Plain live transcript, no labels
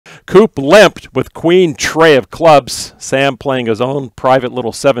Coop limped with queen tray of clubs. Sam playing his own private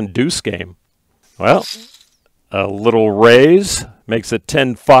little 7-deuce game. Well, a little raise makes it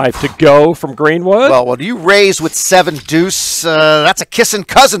 10-5 to go from Greenwood. Well, when you raise with 7-deuce, that's a kissing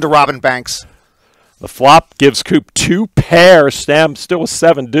cousin to Robin Banks. The flop gives Coop 2 pairs. Sam still with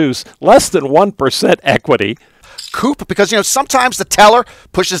 7-deuce, less than 1% equity. Coop, because, sometimes the teller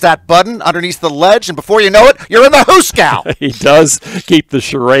pushes that button underneath the ledge, and before you know it, you're in the hoosegow. He does keep the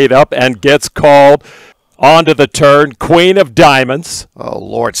charade up and gets called onto the turn. Queen of diamonds. Oh,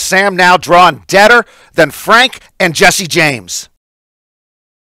 Lord. Sam now drawing deader than Frank and Jesse James.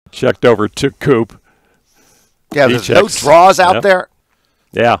 Checked over to Coop. Yeah, there's no draws out there.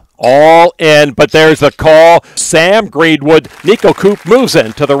 Yeah, all in, but there's a call. Sam Greenwood, Nico Coop moves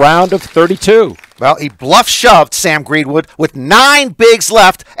into the round of 32. Well, he bluff shoved Sam Greenwood with 9 bigs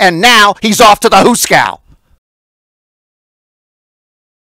left, and now he's off to the hoosegow.